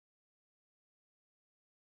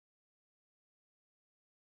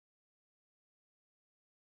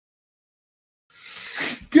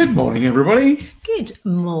Good morning, everybody. Good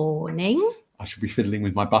morning. I should be fiddling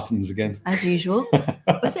with my buttons again. As usual.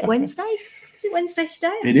 Was it Wednesday? Is it Wednesday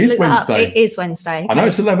today? It is Wednesday. It is Wednesday. Okay. I know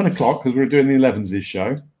it's 11 o'clock because we're doing the Elevenses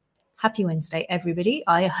show. Happy Wednesday, everybody.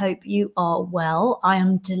 I hope you are well. I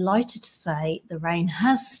am delighted to say the rain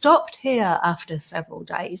has stopped here after several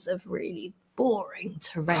days of really boring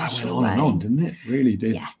torrential rain. Went on and on, didn't it? Really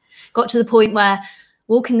did. Yeah. Got to the point where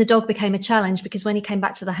walking the dog became a challenge because when he came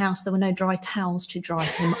back to the house, there were no dry towels to dry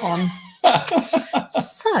him on.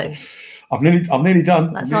 So I've nearly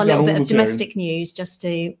done. That's our little bit of domestic news, just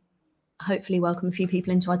to hopefully welcome a few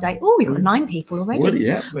people into our day. Oh, we've got 9 people already. Well,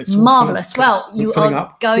 yeah, marvelous. Well, you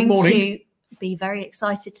are going to be very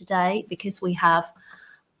excited today because we have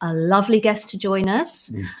a lovely guest to join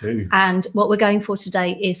us. We do. And what we're going for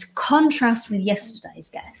today is contrast with yesterday's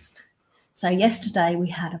guest. So yesterday we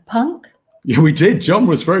had a punk. Yeah, we did. John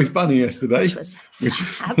was very funny yesterday. Which was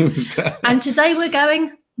fab. And today we're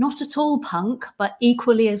going not at all punk, but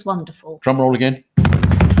equally as wonderful. Drum roll again.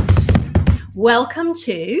 Welcome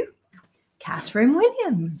to Katherine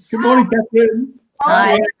Williams. Good morning, Katherine.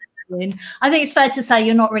 Hi. I think it's fair to say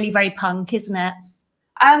you're not really very punk, isn't it?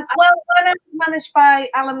 Well, when I was managed by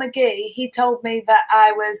Alan McGee, he told me that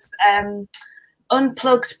I was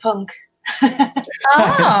unplugged punk.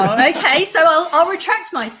 Oh, okay. So I'll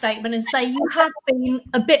retract my statement and say you have been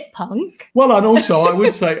a bit punk. Well, and also I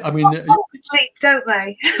would say, I mean, sleep, don't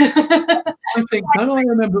they? I think, don't I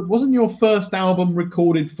remember, wasn't your first album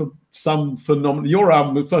recorded for some phenomenal? Your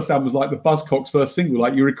album, the first album was like the Buzzcocks' first single,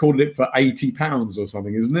 like you recorded it for £80 or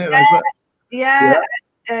something, isn't it? Yeah.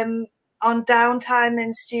 On downtime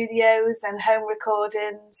in studios and home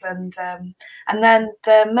recordings, and then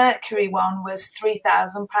the Mercury one was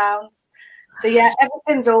 £3,000. So yeah,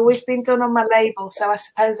 everything's always been done on my label. So I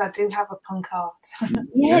suppose I do have a punk heart.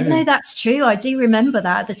 Yeah, no, that's true. I do remember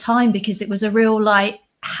that at the time because it was a real like,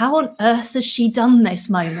 how on earth has she done this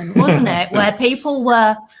moment, wasn't it? Where people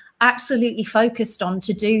were absolutely focused on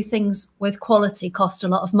to do things with quality cost a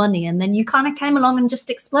lot of money, and then you kind of came along and just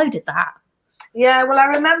exploded that. Yeah, well, I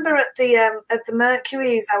remember at the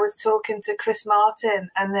Mercury's, I was talking to Chris Martin,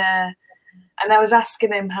 and I was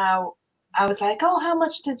asking him how. I was like, "Oh, how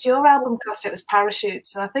much did your album cost?" It was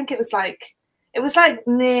Parachutes, and I think it was like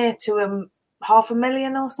near to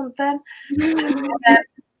 $500,000 or something.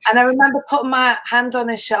 And I remember putting my hand on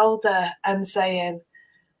his shoulder and saying,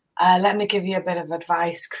 "Let me give you a bit of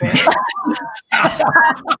advice, Chris.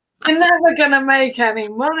 You're never gonna make any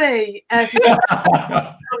money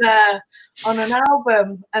on an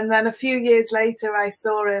album." And then a few years later, I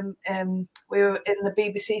saw him. We were in the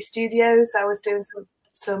BBC studios. I was doing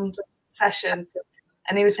some session,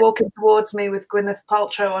 and he was walking towards me with Gwyneth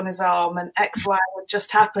Paltrow on his arm, and XY had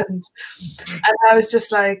just happened, and I was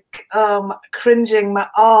just like, cringing. My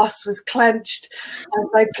arse was clenched. I was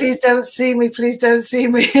like, "Please don't see me, please don't see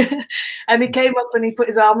me." And he came up and he put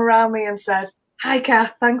his arm around me and said, "Hi,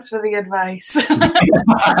 Kath, thanks for the advice." Oh,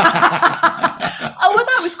 well,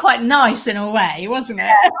 that was quite nice in a way, wasn't it?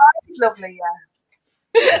 Yeah, it was lovely,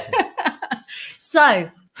 yeah.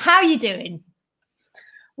 So, how are you doing?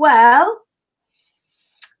 Well,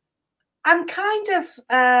 I'm kind of,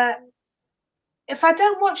 if I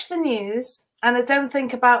don't watch the news and I don't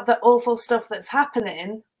think about the awful stuff that's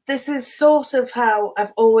happening, this is sort of how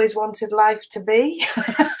I've always wanted life to be.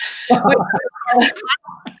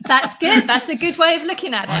 That's good. That's a good way of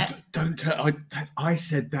looking at it. I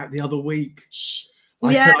said that the other week. Shh.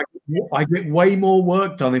 I said I get way more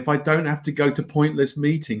work done if I don't have to go to pointless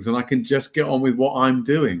meetings and I can just get on with what I'm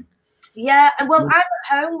doing. Yeah, well, I'm at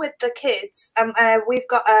home with the kids. We've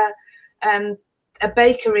got a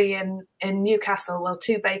bakery in Newcastle, well,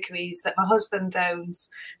 2 bakeries that my husband owns.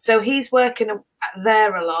 So he's working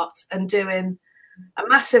there a lot and doing a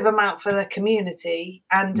massive amount for the community.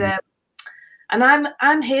 And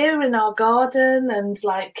I'm here in our garden and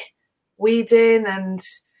like weeding and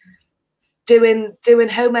doing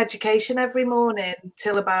home education every morning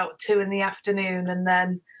till about 2 in the afternoon, and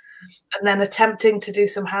then attempting to do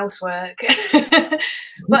some housework.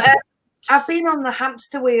 But I've been on the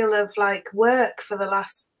hamster wheel of like work for the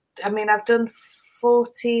last, I've done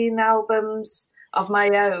 14 albums of my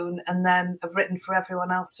own, and then I've written for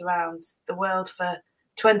everyone else around the world for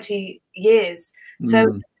 20 years. So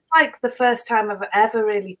it's like the first time I've ever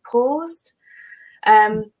really paused.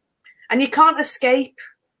 And you can't escape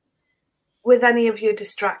with any of your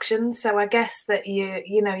distractions. So I guess that you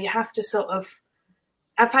have to sort of,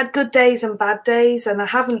 I've had good days and bad days, and I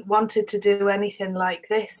haven't wanted to do anything like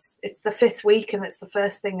this. It's the 5th week, and it's the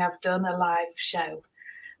first thing I've done a live show.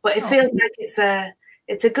 But it feels like it's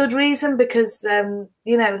a good reason because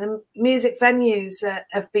the music venues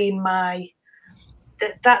have been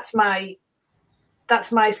that's my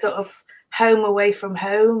sort of home away from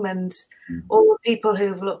home, and all the people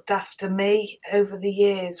who've looked after me over the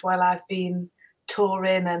years while I've been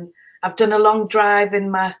touring. And I've done a long drive in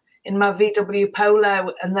my VW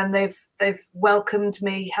Polo, and then they've welcomed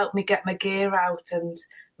me, helped me get my gear out, and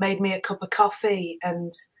made me a cup of coffee.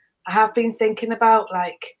 And I have been thinking about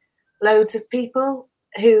like loads of people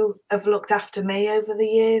who have looked after me over the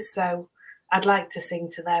years, so I'd like to sing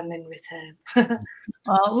to them in return.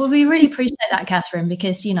 Well, we really appreciate that, Katherine,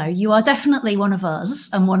 because, you know, you are definitely one of us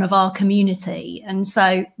and one of our community. And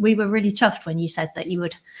so we were really chuffed when you said that you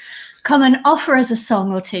would come and offer us a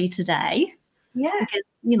song or two today. Yeah. Because,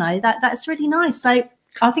 you know, that's really nice. So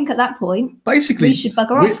I think at that point, basically, we should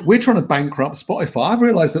bugger off. We're trying to bankrupt Spotify. I've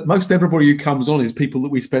realised that most everybody who comes on is people that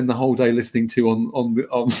we spend the whole day listening to on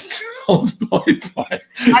Spotify.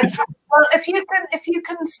 Well, if you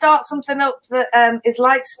can start something up that is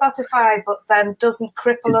like Spotify, but then doesn't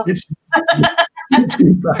cripple us.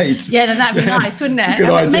 Yeah, then that'd be nice, wouldn't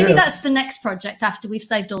it? Maybe that's the next project after we've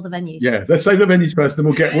saved all the venues. Yeah, let's save the venues first, then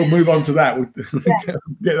we'll move on to that. We'll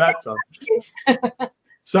get that done.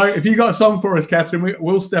 So, if you got a song for us, Katherine,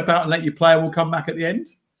 we'll step out and let you play, and we'll come back at the end.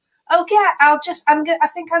 Oh yeah, I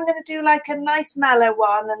think I'm gonna do like a nice mellow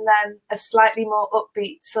one, and then a slightly more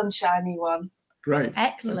upbeat, sunshiny one. Great.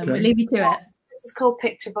 Excellent. Okay. We'll leave you to it. This is called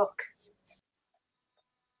Picture Book.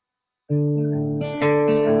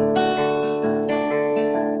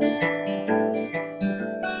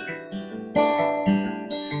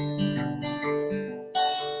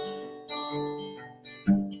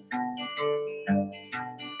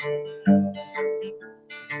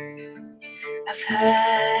 I've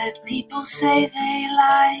heard people say they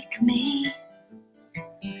like me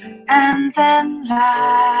and then laugh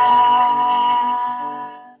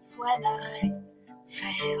when I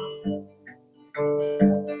fail.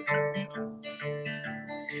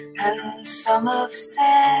 And some have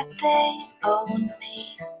said they own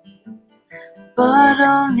me, but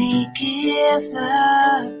only give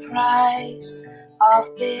the price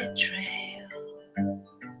of betrayal.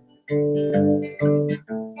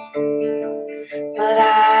 But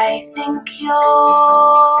I think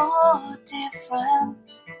you're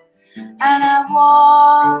different, and I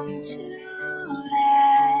want to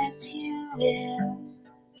let you in.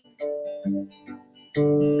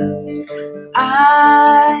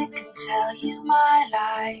 I can tell you my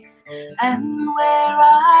life and where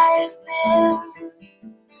I've been,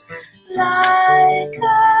 like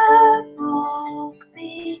a book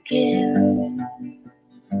begins.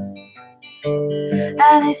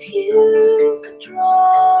 And if you could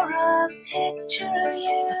draw a picture of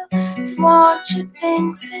you, of what you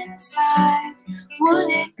think's inside, would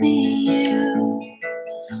it be you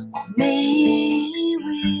or me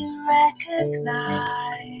we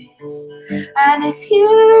recognize? And if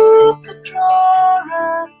you could draw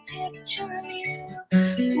a picture of you,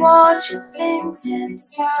 of what you think's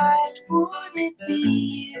inside, would it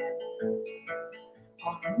be you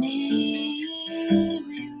or me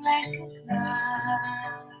we recognize?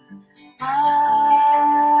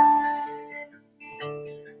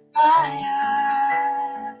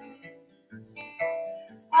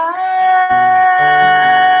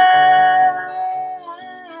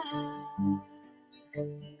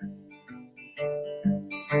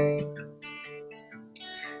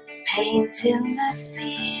 Paint in the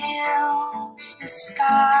fields, the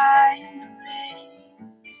sky and the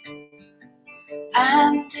rain,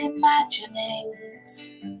 and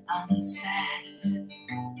imaginings unsaid.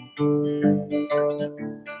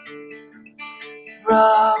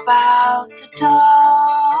 Rub out the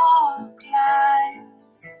dark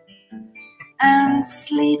lines and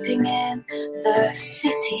sleeping in the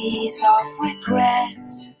cities of regret.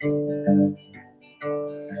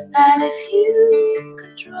 And if you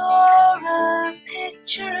could draw a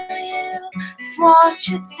picture of you, of what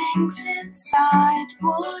you think's inside,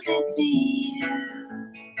 would it be you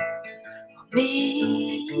or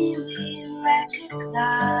me we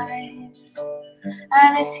recognize?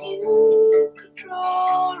 And if you could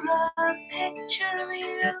draw a picture of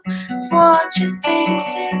you, of what you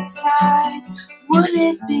think's inside, would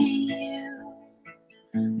it be you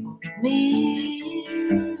or me we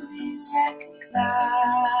recognize?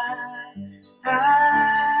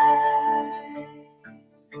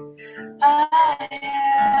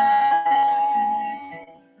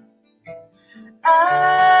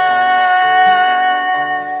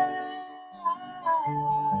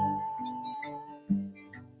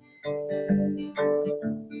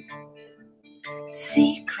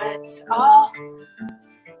 Secrets are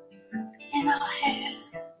in our hair,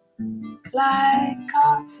 like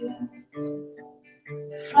cartoons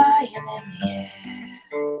flying in the air.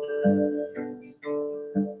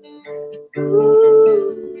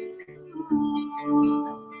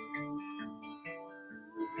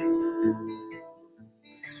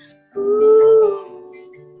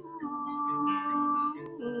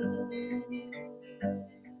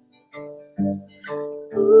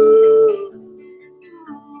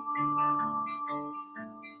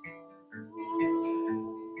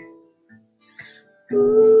 Oh,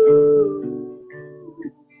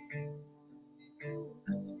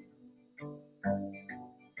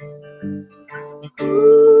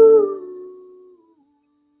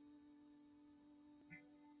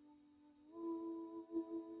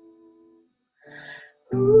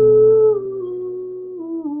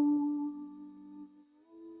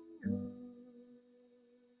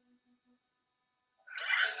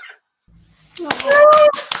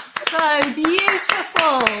 so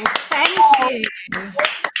beautiful. Thank you.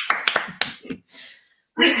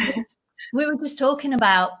 We were just talking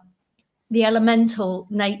about the elemental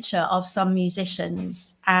nature of some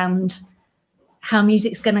musicians and how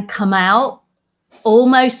music's going to come out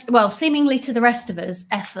almost, well, seemingly to the rest of us,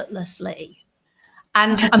 effortlessly.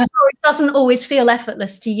 And I'm sure it doesn't always feel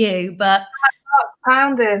effortless to you, but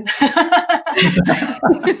pounding.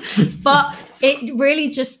 but it really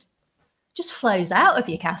just flows out of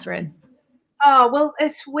you, Katherine. Oh, well,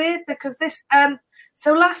 it's weird because this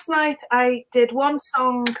so last night I did one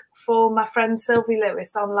song for my friend Sylvie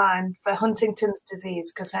Lewis online for Huntington's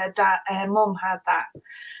disease because her mum had that,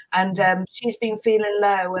 and she's been feeling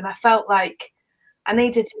low, and I felt like I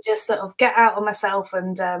needed to just sort of get out of myself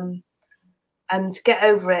and get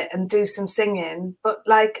over it and do some singing. But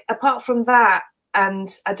like apart from that, and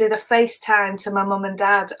I did a FaceTime to my mum and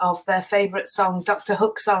dad of their favourite song, Dr.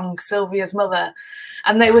 Hook's song, Sylvia's Mother,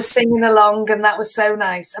 and they were singing along, and that was so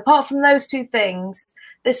nice. Apart from those two things,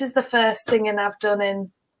 this is the first singing I've done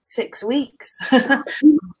in 6 weeks.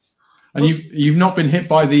 And you've not been hit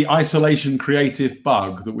by the isolation creative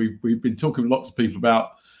bug that we've been talking to lots of people about,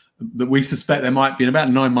 that we suspect there might be in about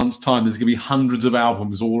 9 months' time. There's going to be hundreds of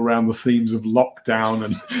albums all around the themes of lockdown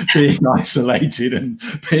and being isolated and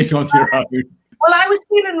being on your own. Well, I was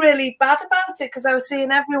feeling really bad about it because I was seeing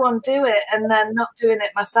everyone do it and then not doing it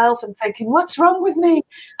myself and thinking, what's wrong with me?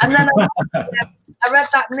 And then I read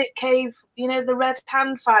that Nick Cave, you know, the Red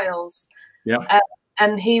Hand Files. Yeah.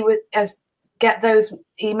 And he would get those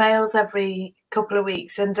emails every couple of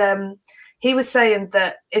weeks. And he was saying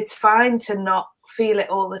that it's fine to not feel it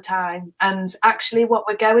all the time. And actually what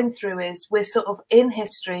we're going through is we're sort of in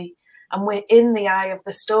history and we're in the eye of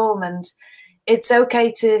the storm. And it's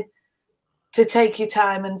okay to take your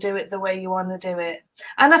time and do it the way you want to do it.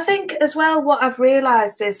 And I think as well, what I've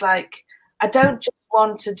realized is like, I don't just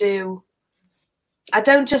want to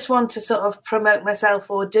sort of promote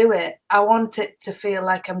myself or do it. I want it to feel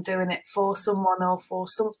like I'm doing it for someone or for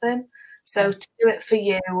something. So to do it for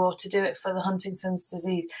you or to do it for the Huntington's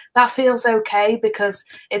disease, that feels okay because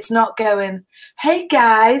it's not going, hey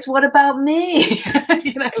guys, what about me?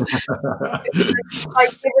 You know,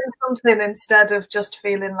 like giving something instead of just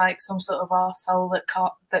feeling like some sort of arsehole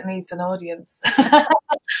that needs an audience.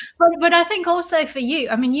 But I think also for you,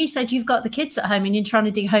 I mean, you said you've got the kids at home and you're trying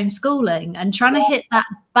to do homeschooling and trying to hit that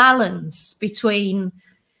balance between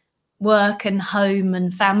work and home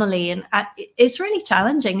and family, and it's really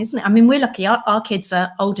challenging, isn't it? I mean, we're lucky our kids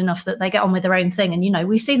are old enough that they get on with their own thing, and you know,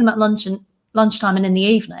 we see them at lunchtime and in the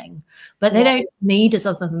evening, but they don't need us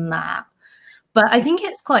other than that. But I think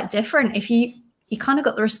it's quite different if you kind of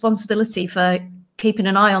got the responsibility for keeping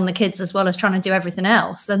an eye on the kids as well as trying to do everything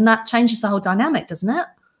else, then that changes the whole dynamic, doesn't it?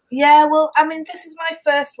 Yeah, well, I mean, this is my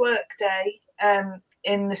first work day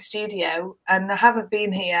in the studio, and I haven't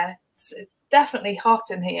been here. It's definitely hot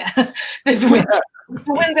in here. The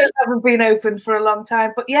windows haven't been open for a long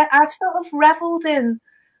time, but yeah, I've sort of reveled in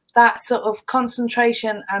that sort of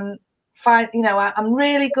concentration and you know, I'm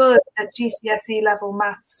really good at GCSE level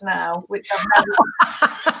maths now, which I've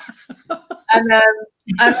never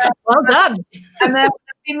and well done. And I've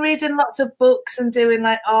been reading lots of books and doing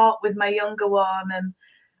like art with my younger one, and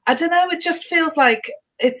I don't know, it just feels like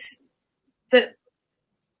it's the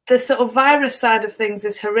sort of virus side of things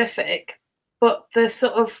is horrific, but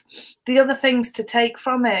the other things to take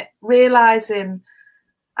from it, realizing,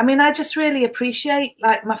 I mean, I just really appreciate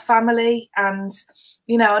like my family, and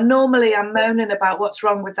you know, normally I'm moaning about what's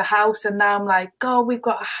wrong with the house, and now I'm like, God, we've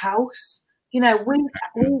got a house. You know, we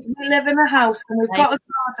live in a house and we've got a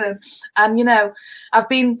garden, and you know, I've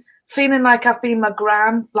been feeling like I've been my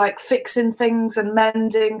gran, like fixing things and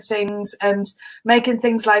mending things and making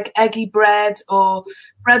things like eggy bread or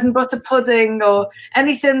bread and butter pudding or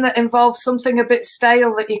anything that involves something a bit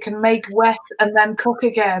stale that you can make wet and then cook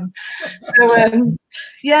again. So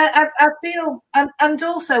yeah, I feel, and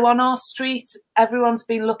also on our street, everyone's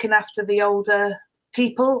been looking after the older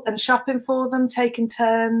people and shopping for them, taking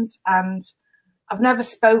turns, and I've never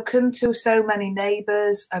spoken to so many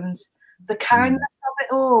neighbours, and the kindness of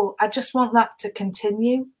it all, I just want that to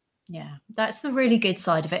continue. Yeah, that's the really good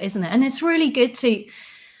side of it, isn't it? And it's really good to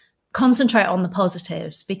concentrate on the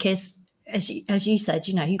positives, because as you said,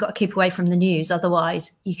 you know, you've got to keep away from the news.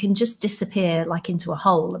 Otherwise, you can just disappear like into a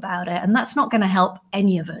hole about it. And that's not going to help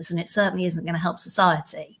any of us. And it certainly isn't going to help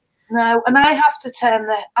society. No, and I have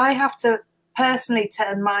to personally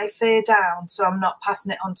turn my fear down so I'm not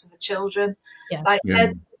passing it on to the children. Yeah. Like,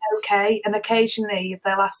 they're okay. And occasionally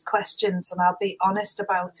they'll ask questions and I'll be honest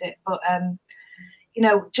about it. But, you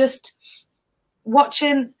know, just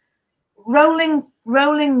watching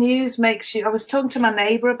rolling news makes you. I was talking to my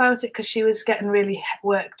neighbour about it because she was getting really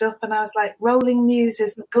worked up, and I was like, rolling news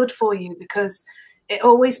isn't good for you because it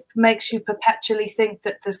always makes you perpetually think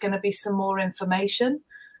that there's going to be some more information,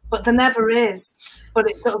 but there never is. But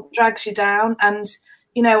it sort of drags you down. And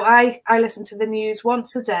you know, I listen to the news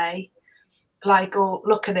once a day, like, or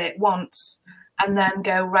look at it once and then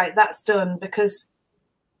go, right, that's done, because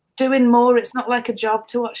doing more, it's not like a job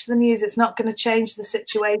to watch the news. It's not going to change the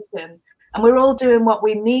situation. And we're all doing what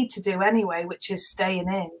we need to do anyway, which is staying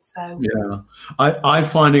in. So yeah, I'm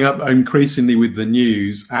finding up increasingly with the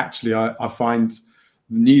news. Actually, I find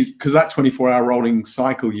the news, because that 24-hour rolling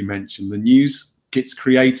cycle you mentioned, the news gets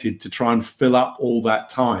created to try and fill up all that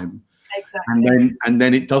time. Exactly. And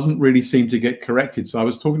then it doesn't really seem to get corrected. So I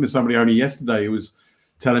was talking to somebody only yesterday who was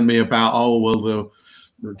telling me about, oh well,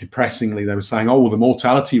 depressingly they were saying, oh well, the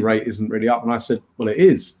mortality rate isn't really up, and I said, well, it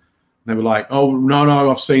is. They were like, oh, no,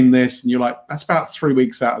 I've seen this. And you're like, that's about 3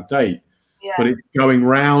 weeks out of date. Yeah. But it's going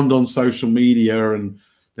round on social media. And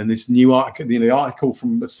then this new article, the article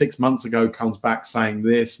from 6 months ago comes back saying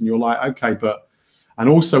this. And you're like, okay, but, and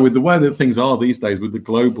also with the way that things are these days with the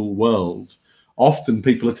global world, often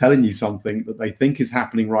people are telling you something that they think is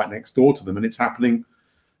happening right next door to them. And it's happening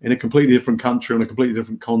in a completely different country, on a completely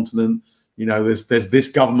different continent. You know, there's this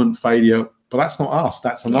government failure. But that's not us.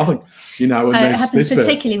 That's another, you know. And it happens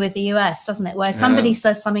particularly with the US, doesn't it? Where somebody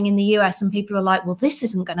says something in the US and people are like, well, this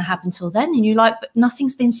isn't going to happen till then. And you're like, but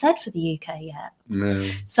nothing's been said for the UK yet. No.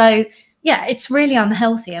 So, yeah, it's really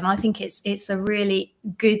unhealthy. And I think it's a really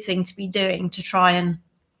good thing to be doing, to try and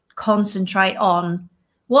concentrate on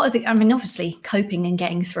what are the, I mean, obviously coping and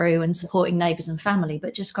getting through and supporting neighbours and family,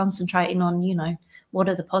 but just concentrating on, you know, what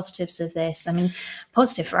are the positives of this? I mean,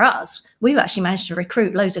 positive for us, we've actually managed to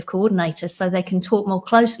recruit loads of coordinators so they can talk more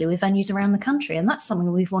closely with venues around the country. And that's something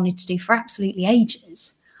we've wanted to do for absolutely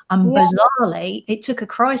ages. And bizarrely, it took a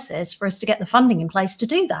crisis for us to get the funding in place to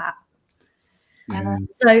do that.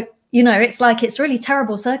 So, you know, it's like, it's really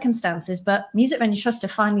terrible circumstances, but Music Venues Trust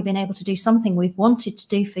have finally been able to do something we've wanted to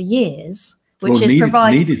do for years, which is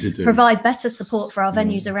provide better support for our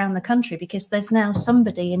venues around the country, because there's now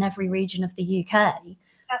somebody in every region of the UK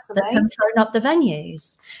that can phone up the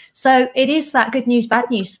venues. So it is that good news,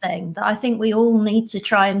 bad news thing that I think we all need to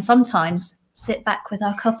try and sometimes sit back with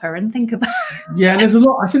our cuppa and think about. Yeah, there's a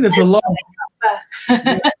lot. I think there's a lot.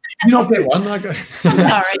 You not get one. I'm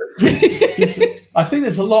sorry. I think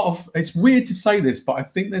there's a lot of, it's weird to say this, but I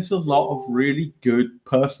think there's a lot of really good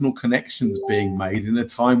personal connections being made in a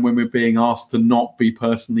time when we're being asked to not be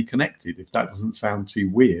personally connected. If that doesn't sound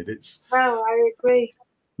too weird, it's. No, I agree.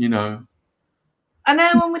 You know. I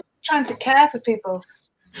know, when we're trying to care for people.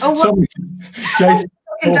 Oh, Jason.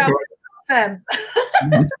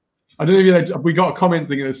 I don't know if you know, we got a comment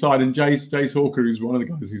thing at the side, and Jace Hawker, who's one of the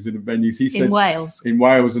guys who's in the venues, he said in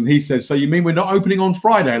Wales, and he says, so you mean we're not opening on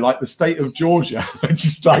Friday like the state of Georgia?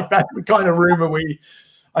 Just like that, the kind of rumor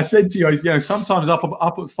I said to you, you know, sometimes up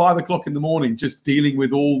at 5 o'clock in the morning, just dealing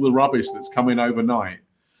with all the rubbish that's coming overnight,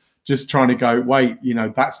 just trying to go, wait, you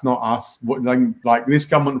know, that's not us. What, like this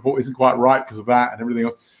government report isn't quite right because of that and everything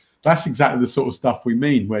else. That's exactly the sort of stuff we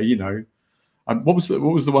mean, where, you know, what was the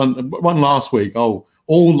one last week? Oh,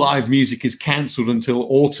 all live music is cancelled until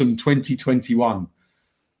autumn 2021.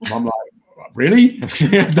 And I'm like, really?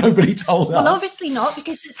 Nobody told us. Well, obviously not,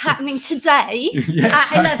 because it's happening today at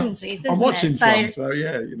Elevenses, isn't it? I'm watching some, so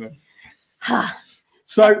yeah, you know.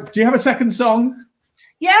 So, do you have a second song?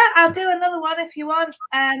 Yeah, I'll do another one if you want.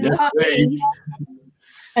 Please.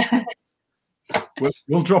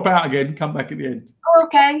 We'll drop out again. Come back at the end.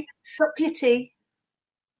 Okay. Sup your tea.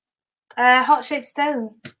 Hot Shaped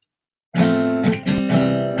Stone.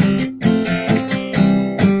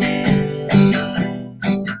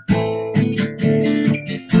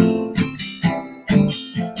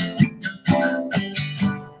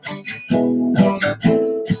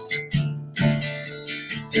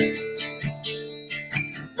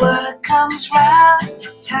 Word comes round,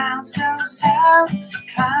 towns go south,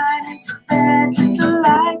 climb into bed with the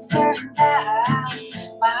lights turned down.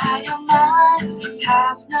 My oh my,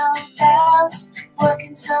 have no doubts,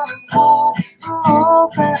 working so hard for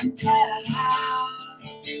open town.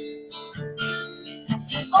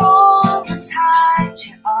 All the times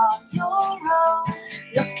you're on your own,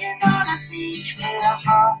 looking on a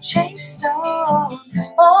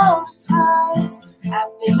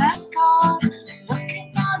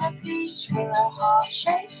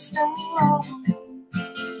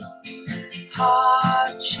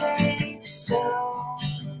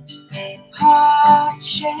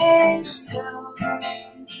heart-shaped stone,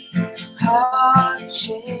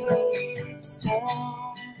 heart-shaped stone.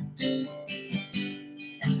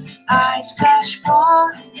 Eyes flash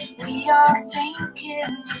past, we are thinking,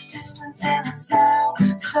 the distance in us now,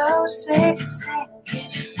 so sick of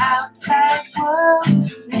sinking. Outside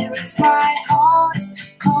world mirrors my heart,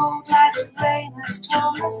 cold like the rain has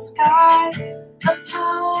torn the sky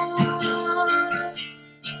apart.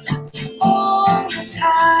 All the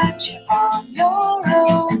time you're on your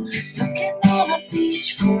own, looking on a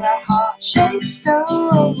beach for a heart-shaped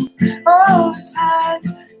stone. All the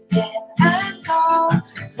times been and gone,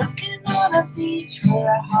 looking on a beach for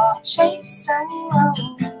a heart-shaped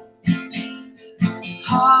stone.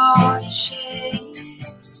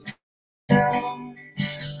 Heart-shaped stone,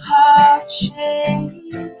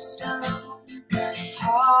 heart-shaped stone,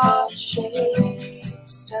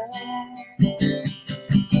 heart-shaped stone.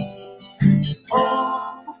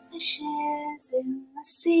 All the fishes in the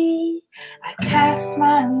sea, I cast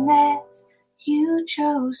my net, you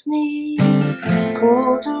chose me.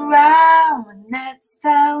 Called around when nets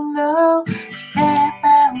down low,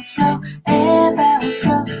 airbound flow, airbound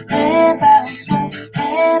flow, airbound flow,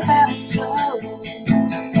 airbound flow.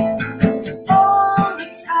 All the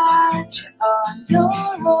time you're on your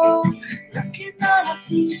own, looking on a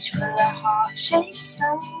beach for a heart-shaped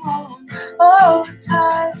stone. All the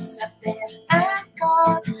times I've been and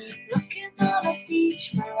gone, looking on a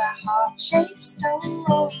beach for a heart-shaped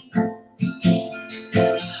stone.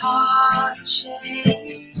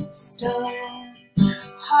 Heart-shaped stone,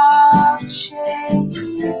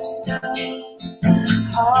 heart-shaped stone,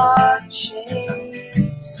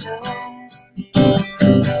 heart-shaped stone.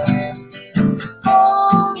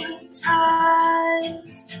 All the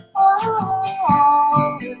times,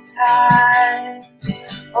 all the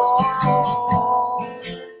times, all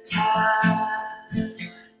the times.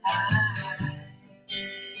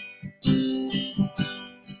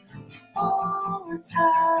 All the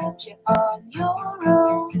times you're on your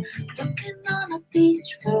own, looking on a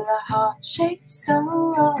beach for a heart-shaped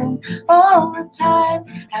stone. All the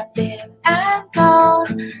times I've been and gone,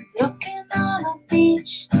 looking on a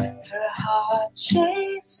beach for a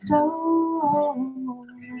heart-shaped stone.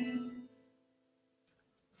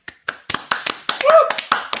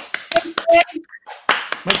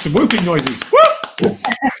 Make some whooping noises.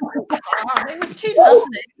 It was too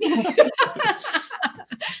lovely.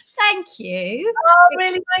 Thank you. Oh,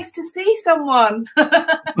 really nice to see someone.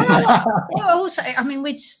 We're also, I mean,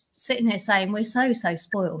 we're just sitting here saying we're so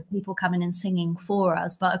spoiled. People coming and singing for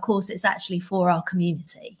us, but of course, it's actually for our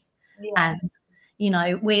community, and you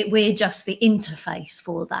know, we're just the interface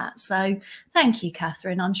for that. So, thank you,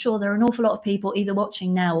 Katherine. I'm sure there are an awful lot of people either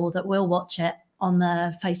watching now or that will watch it on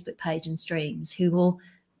the Facebook page and streams who will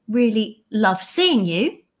really love seeing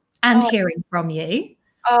you and hearing from you.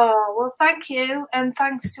 Oh, well, thank you. And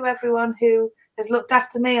thanks to everyone who has looked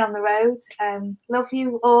after me on the road. Love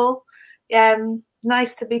you all.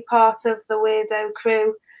 Nice to be part of the Weirdo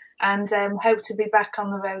crew, and hope to be back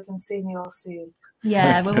on the road and seeing you all soon.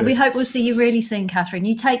 Yeah, well, we hope we'll see you really soon, Katherine.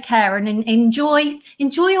 You take care and enjoy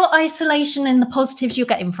your isolation and the positives you're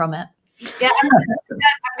getting from it. Yeah, I'm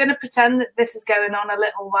going to pretend that this is going on a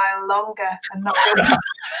little while longer and not going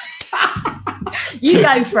You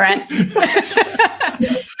go for it.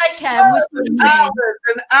 Take care. Hours and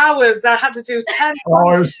hours. I had to do 10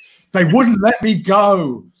 hours. They wouldn't let me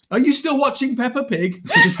go. Are you still watching Peppa Pig?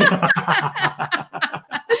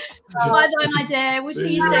 Bye, my dear. We'll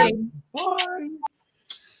see you soon. Bye.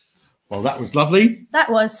 Well, that was lovely.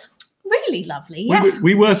 That was really lovely. Yeah.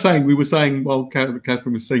 We were saying while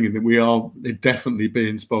Katherine was singing that we are definitely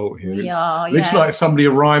being spoilt here. We are. Looks like somebody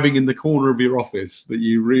arriving in the corner of your office that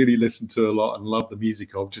you really listen to a lot and love the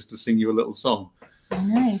music of, just to sing you a little song. I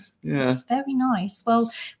know. Yeah. It's very nice.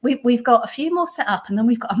 Well, we've got a few more set up, and then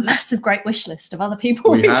we've got a massive great wish list of other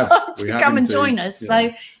people who want to come and join us. Yeah.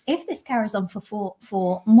 So if this carries on for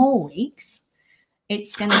more weeks,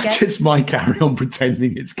 it's going to get... It's my carry on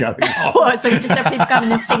pretending it's going on. So we just have people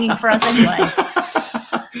coming and singing for us anyway.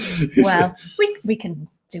 Well, we can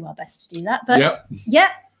do our best to do that. But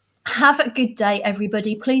yeah, have a good day,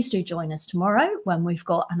 everybody. Please do join us tomorrow when we've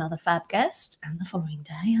got another fab guest, and the following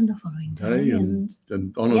day, and the following day, and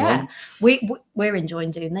on and on. We're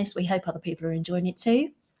enjoying doing this. We hope other people are enjoying it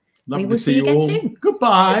too. Lovely we will see you again soon.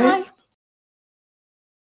 Goodbye. Goodbye.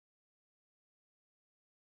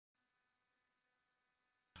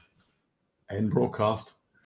 End broadcast.